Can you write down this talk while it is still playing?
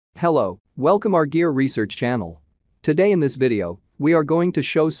Hello, welcome our Gearresearch channel. Today in this video, we are going to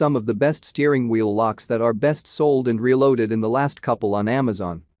show some of the best steering wheel locks that are best sold and reloaded in the last couple on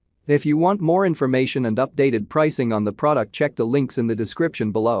Amazon. If you want more information and updated pricing on the product, check the links in the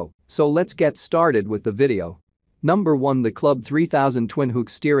description below. So let's get started with the video. Number 1, the Club 3000 Twin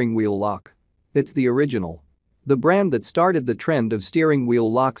Hook Steering Wheel Lock. It's the original. The brand that started the trend of steering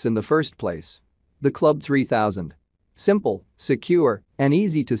wheel locks in the first place. The Club 3000. Simple, secure, and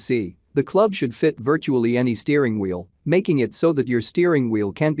easy to see, the club should fit virtually any steering wheel, making it so that your steering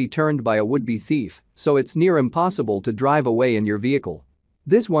wheel can't be turned by a would-be thief, so it's near impossible to drive away in your vehicle.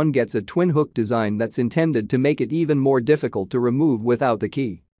 This one gets a twin hook design that's intended to make it even more difficult to remove without the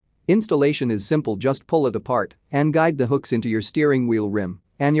key. Installation is simple, just pull it apart and guide the hooks into your steering wheel rim,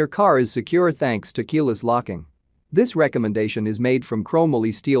 and your car is secure thanks to keyless locking. This recommendation is made from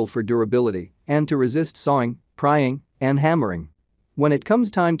chromoly steel for durability and to resist sawing, prying, and hammering. When it comes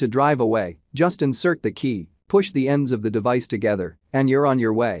time to drive away, just insert the key, push the ends of the device together, and you're on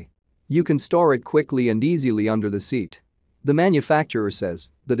your way. You can store it quickly and easily under the seat. The manufacturer says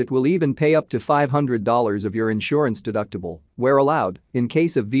that it will even pay up to $500 of your insurance deductible, where allowed, in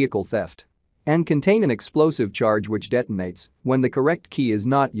case of vehicle theft. And contain an explosive charge which detonates when the correct key is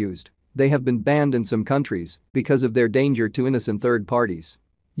not used. They have been banned in some countries because of their danger to innocent third parties.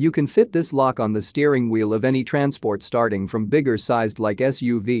 You can fit this lock on the steering wheel of any transport, starting from bigger sized like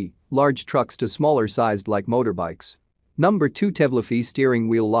SUV, large trucks to smaller sized like motorbikes. Number 2, Tevlaphee Steering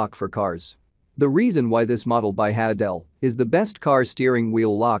Wheel Lock for Cars. The reason why this model by Hadel is the best car steering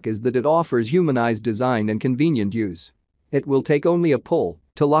wheel lock is that it offers humanized design and convenient use. It will take only a pull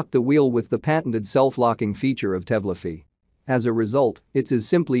to lock the wheel with the patented self-locking feature of Tevlaphee. As a result, it's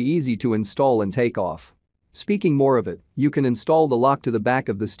simply easy to install and take off. Speaking more of it, you can install the lock to the back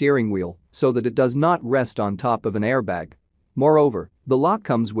of the steering wheel so that it does not rest on top of an airbag. Moreover, the lock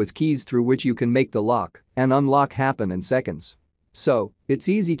comes with keys through which you can make the lock and unlock happen in seconds. So, it's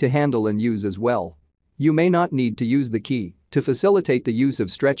easy to handle and use as well. You may not need to use the key to facilitate the use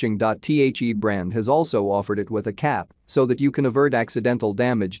of stretching. The brand has also offered it with a cap so that you can avert accidental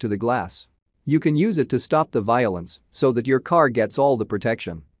damage to the glass. You can use it to stop the violence so that your car gets all the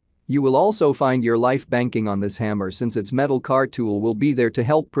protection. You will also find your life banking on this hammer, since its metal car tool will be there to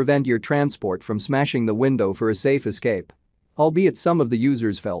help prevent your transport from smashing the window for a safe escape. Albeit some of the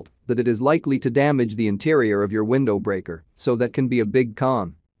users felt that it is likely to damage the interior of your window breaker, so that can be a big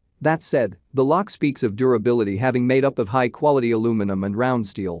con. That said, the lock speaks of durability, having made up of high-quality aluminum and round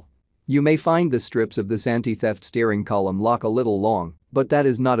steel. You may find the strips of this anti-theft steering column lock a little long, but that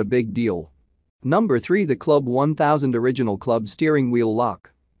is not a big deal. Number 3, the Club 1000 Original Club Steering Wheel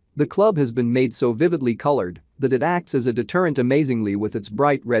Lock. The club has been made so vividly colored that it acts as a deterrent amazingly with its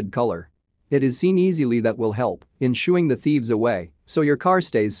bright red color. It is seen easily that will help in shooing the thieves away, so your car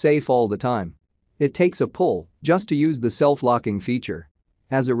stays safe all the time. It takes a pull just to use the self-locking feature.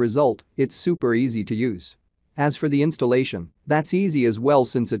 As a result, it's super easy to use. As for the installation, that's easy as well,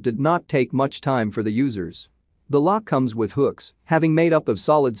 since it did not take much time for the users. The lock comes with hooks, having made up of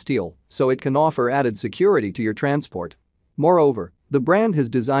solid steel, so it can offer added security to your transport. Moreover, the brand has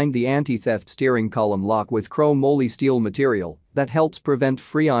designed the anti-theft steering column lock with chromoly steel material that helps prevent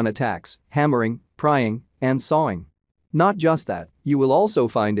freon attacks, hammering, prying, and sawing. Not just that, you will also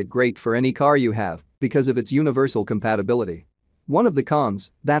find it great for any car you have because of its universal compatibility. One of the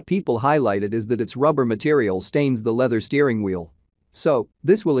cons that people highlighted is that its rubber material stains the leather steering wheel. So,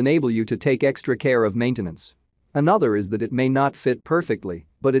 this will enable you to take extra care of maintenance. Another is that it may not fit perfectly,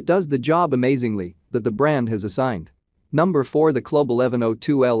 but it does the job amazingly that the brand has assigned. Number 4, the Club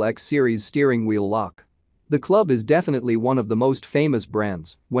 1102LX Series Steering Wheel Lock. The Club is definitely one of the most famous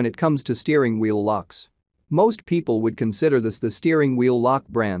brands when it comes to steering wheel locks. Most people would consider this the steering wheel lock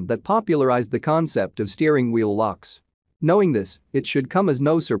brand that popularized the concept of steering wheel locks. Knowing this, it should come as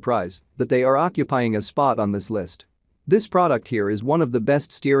no surprise that they are occupying a spot on this list. This product here is one of the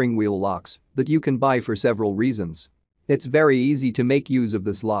best steering wheel locks that you can buy for several reasons. It's very easy to make use of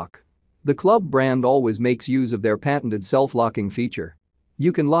this lock. The Club brand always makes use of their patented self-locking feature.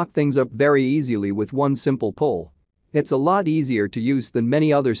 You can lock things up very easily with one simple pull. It's a lot easier to use than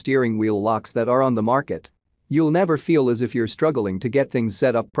many other steering wheel locks that are on the market. You'll never feel as if you're struggling to get things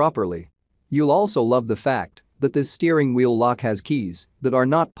set up properly. You'll also love the fact that this steering wheel lock has keys that are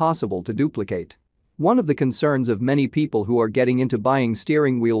not possible to duplicate. One of the concerns of many people who are getting into buying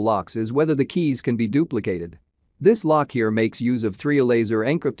steering wheel locks is whether the keys can be duplicated. This lock here makes use of 3 laser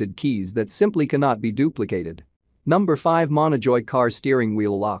encrypted keys that simply cannot be duplicated. Number 5, MONOJOY Car Steering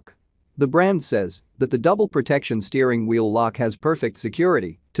Wheel Lock. The brand says that the double protection steering wheel lock has perfect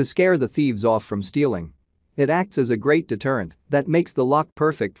security to scare the thieves off from stealing. It acts as a great deterrent that makes the lock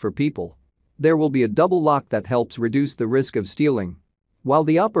perfect for people. There will be a double lock that helps reduce the risk of stealing. While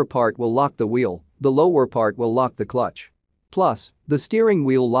the upper part will lock the wheel, the lower part will lock the clutch. Plus, the steering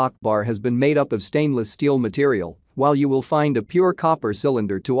wheel lock bar has been made up of stainless steel material, while you will find a pure copper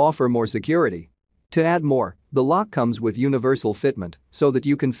cylinder to offer more security. To add more, the lock comes with universal fitment so that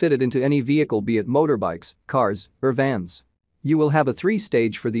you can fit it into any vehicle, be it motorbikes, cars, or vans. You will have a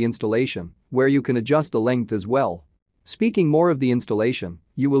 3-stage for the installation, where you can adjust the length as well. Speaking more of the installation,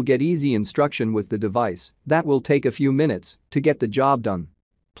 you will get easy instruction with the device that will take a few minutes to get the job done.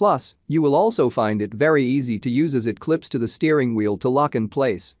 Plus, you will also find it very easy to use as it clips to the steering wheel to lock in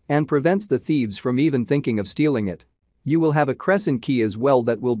place and prevents the thieves from even thinking of stealing it. You will have a crescent key as well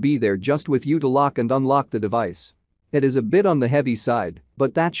that will be there just with you to lock and unlock the device. It is a bit on the heavy side,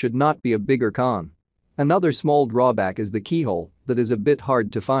 but that should not be a bigger con. Another small drawback is the keyhole that is a bit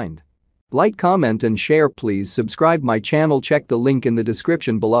hard to find. Like, comment and share, please subscribe my channel, check the link in the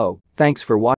description below. Thanks for watching.